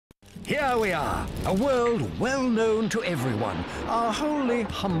Here we are, a world well known to everyone, our wholly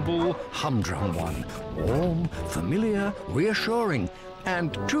humble, humdrum one. Warm, familiar, reassuring,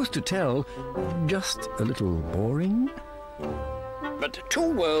 and, truth to tell, just a little boring. But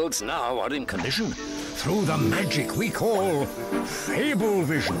two worlds now are in collision through the magic we call Fable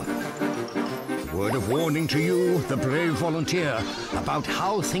Vision. Word of warning to you, the brave volunteer, about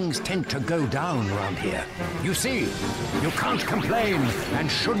how things tend to go down around here. You see, you can't complain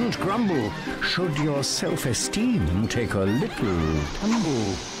and shouldn't grumble should your self-esteem take a little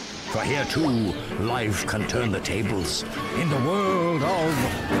tumble. For here too, life can turn the tables in the world of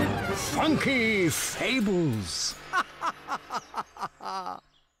funky fables.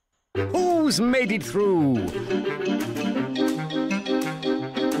 Who's made it through?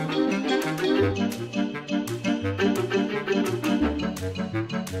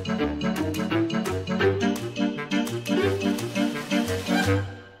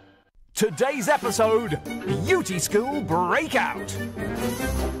 Today's episode, Beauty School Breakout.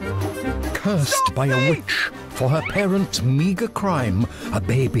 Cursed by a witch for her parents' meager crime, a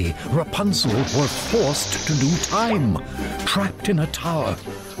baby, Rapunzel, was forced to do time. Trapped in a tower,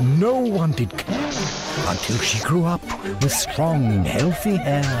 no one did care until she grew up with strong, healthy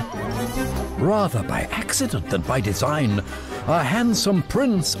hair. Rather by accident than by design, a handsome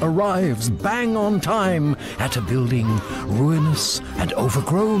prince arrives bang on time at a building ruinous and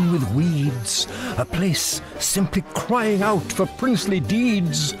overgrown with weeds, a place simply crying out for princely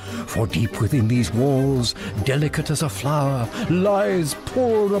deeds. For deep within these walls, delicate as a flower, lies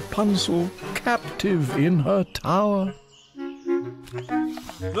poor Rapunzel, captive in her tower.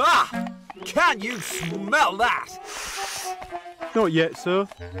 Ah! Can you smell that? Not yet, sir.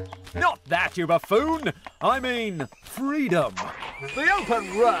 Not that, you buffoon! I mean, freedom. The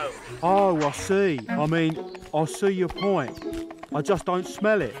open road. Oh, I see. I see your point. I just don't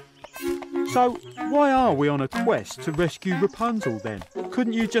smell it. So, why are we on a quest to rescue Rapunzel then?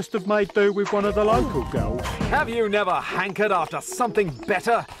 Couldn't you just have made do with one of the local girls? Have you never hankered after something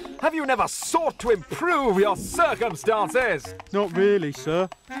better? Have you never sought to improve your circumstances? Not really, sir.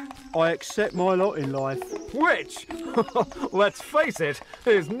 I accept my lot in life. Which, let's face it,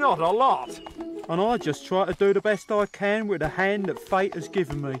 is not a lot. And I just try to do the best I can with the hand that fate has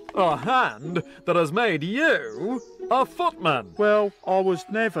given me. A hand that has made you a footman. Well, I was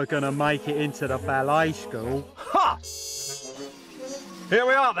never going to make it into the ballet school. Ha! Here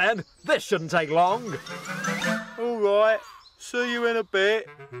we are then. This shouldn't take long. All right. See you in a bit.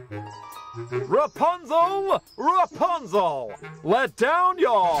 Rapunzel! Rapunzel! Let down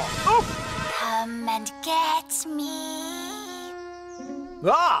your... Oof! Come and get me.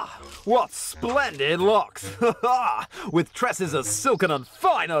 Ah! What splendid locks! With tresses as silken and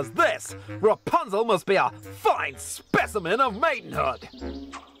fine as this, Rapunzel must be a fine specimen of maidenhood.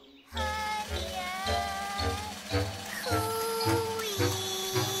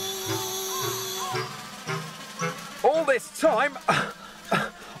 All this time,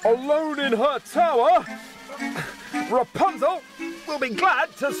 alone in her tower, Rapunzel will be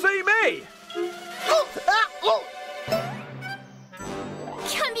glad to see me.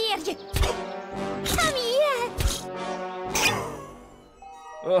 Come here, you. Come here.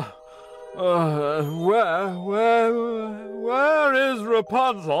 Where is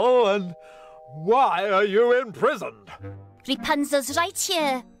Rapunzel, and why are you imprisoned? Rapunzel's right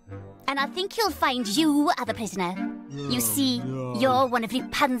here. And I think you'll find you are the prisoner. You see, you're one of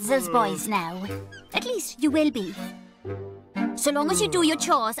Rapunzel's boys now. At least you will be. So long as you do your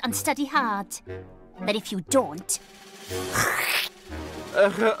chores and study hard. But if you don't...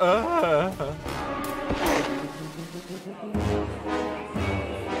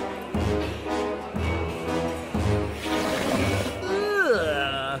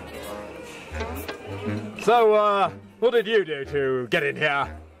 So, what did you do to get in here?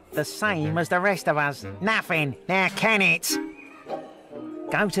 The same as the rest of us. Nothing. Now can it?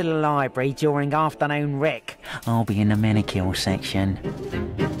 Go to the library during afternoon rec. I'll be in the manicure section.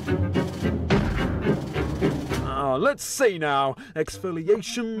 Let's see now.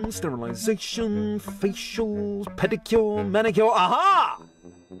 Exfoliation, sterilisation, facials, pedicure, manicure. Aha!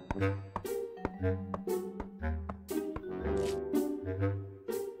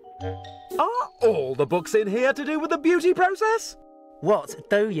 Are all the books in here to do with the beauty process? What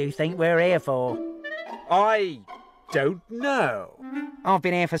do you think we're here for? I don't know. I've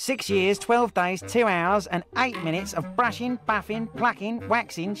been here for 6 years, 12 days, 2 hours and 8 minutes of brushing, buffing, plucking,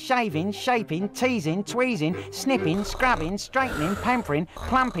 waxing, shaving, shaping, teasing, tweezing, snipping, scrubbing, straightening, pampering,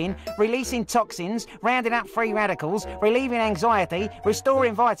 plumping, releasing toxins, rounding up free radicals, relieving anxiety,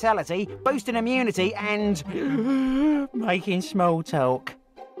 restoring vitality, boosting immunity and making small talk.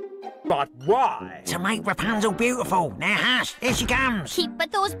 But why? To make Rapunzel beautiful. Now, hush, here she comes. Keep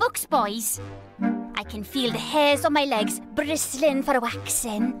at those books, boys. I can feel the hairs on my legs bristling for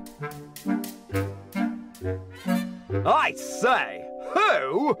waxing. I say,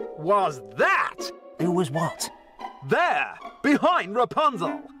 who was that? Who was what? There, behind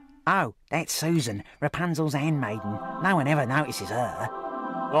Rapunzel. Oh, that's Susan, Rapunzel's handmaiden. No one ever notices her.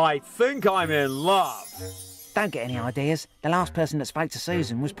 I think I'm in love. Don't get any ideas. The last person that spoke to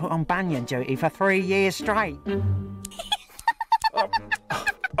Susan was put on banyan duty for 3 years straight.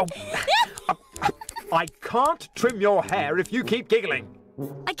 I can't trim your hair if you keep giggling.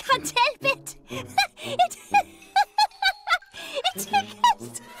 I can't help it. It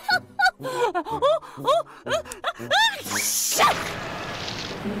tickles.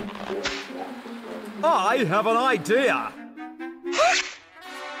 I have an idea.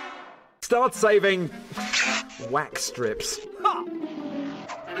 Start saving wax strips. Ha!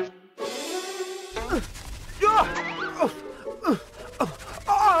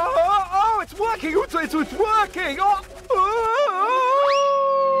 Oh, it's working! It's working!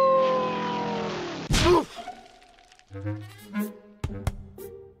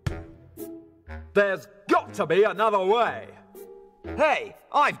 There's got to be another way. Hey,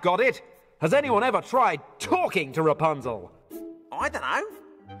 I've got it. Has anyone ever tried talking to Rapunzel? I don't know.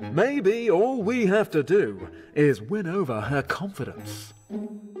 Maybe all we have to do is win over her confidence.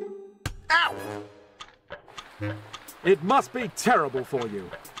 Ow! It must be terrible for you,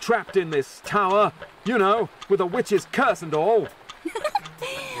 trapped in this tower, you know, with a witch's curse and all.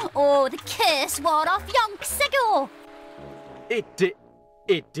 Oh, the curse wore off yonks ago.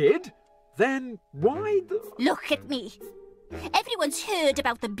 It did? Then why the... Look at me. Everyone's heard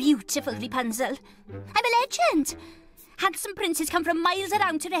about the beautiful Rapunzel. I'm a legend. Handsome princes come from miles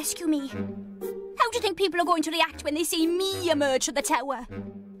around to rescue me. How do you think people are going to react when they see me emerge from the tower?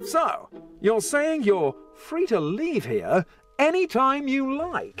 So, you're saying you're free to leave here anytime you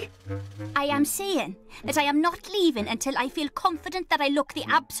like? I am saying that I am not leaving until I feel confident that I look the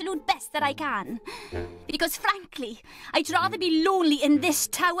absolute best that I can. Because frankly, I'd rather be lonely in this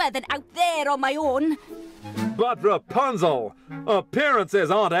tower than out there on my own. But Rapunzel, appearances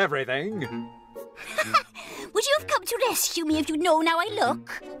aren't everything. Would you have come to rescue me if you'd known how I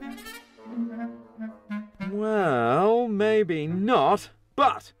look? Well, maybe not,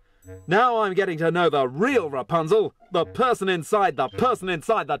 but now I'm getting to know the real Rapunzel, the person inside the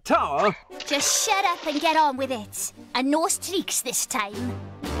tower. Just shut up and get on with it. And no streaks this time.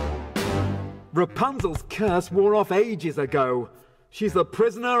 Rapunzel's curse wore off ages ago. She's a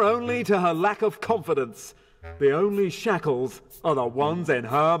prisoner only to her lack of confidence. The only shackles are the ones in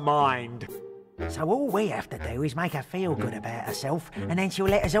her mind. So all we have to do is make her feel good about herself, and then she'll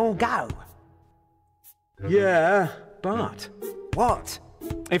let us all go. Yeah, but... What?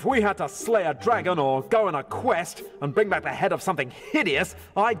 If we had to slay a dragon or go on a quest and bring back the head of something hideous,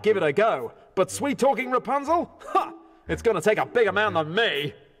 I'd give it a go. But sweet-talking Rapunzel? Ha! It's gonna take a bigger man than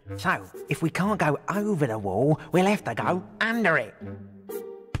me. So, if we can't go over the wall, we'll have to go under it.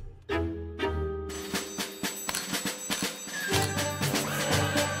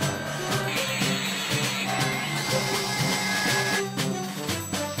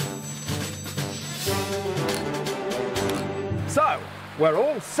 So, we're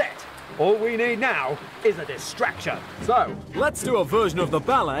all set. All we need now is a distraction. So, let's do a version of the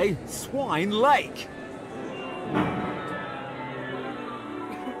ballet, Swine Lake.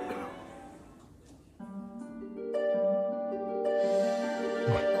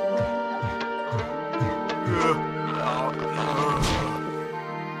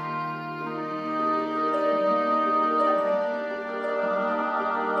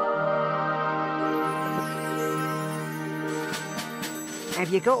 Have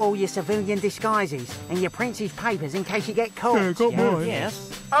you got all your civilian disguises and your prince's papers in case you get caught? Yeah, got mine.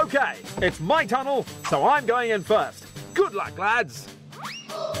 Yes. Okay, it's my tunnel, so I'm going in first. Good luck, lads.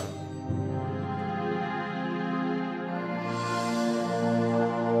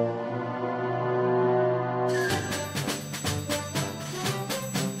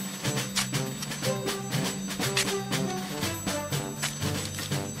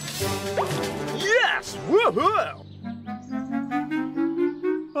 Yes! Woohoo!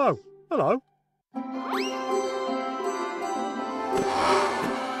 Oh, hello.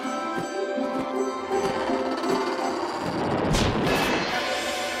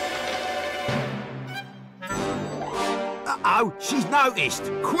 Uh-oh, she's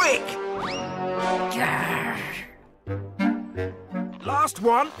noticed. Quick! Last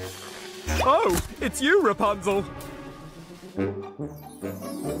one. Oh, it's you, Rapunzel.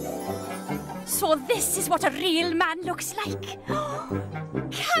 So this is what a real man looks like.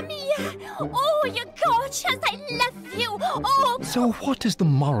 Come here. Oh! So what is the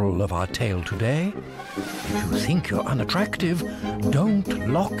moral of our tale today? If you think you're unattractive, don't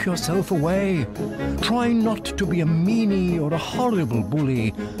lock yourself away. Try not to be a meanie or a horrible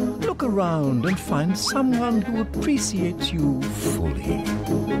bully. Look around and find someone who appreciates you fully.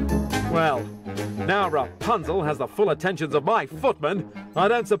 Well, now Rapunzel has the full attentions of my footman, I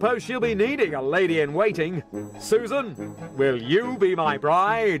don't suppose she'll be needing a lady-in-waiting. Susan, will you be my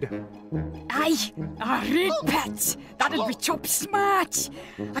bride? Aye, a red pet. That'll be top smart.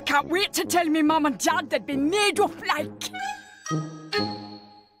 I can't wait to tell me mum and dad they'd be made up like.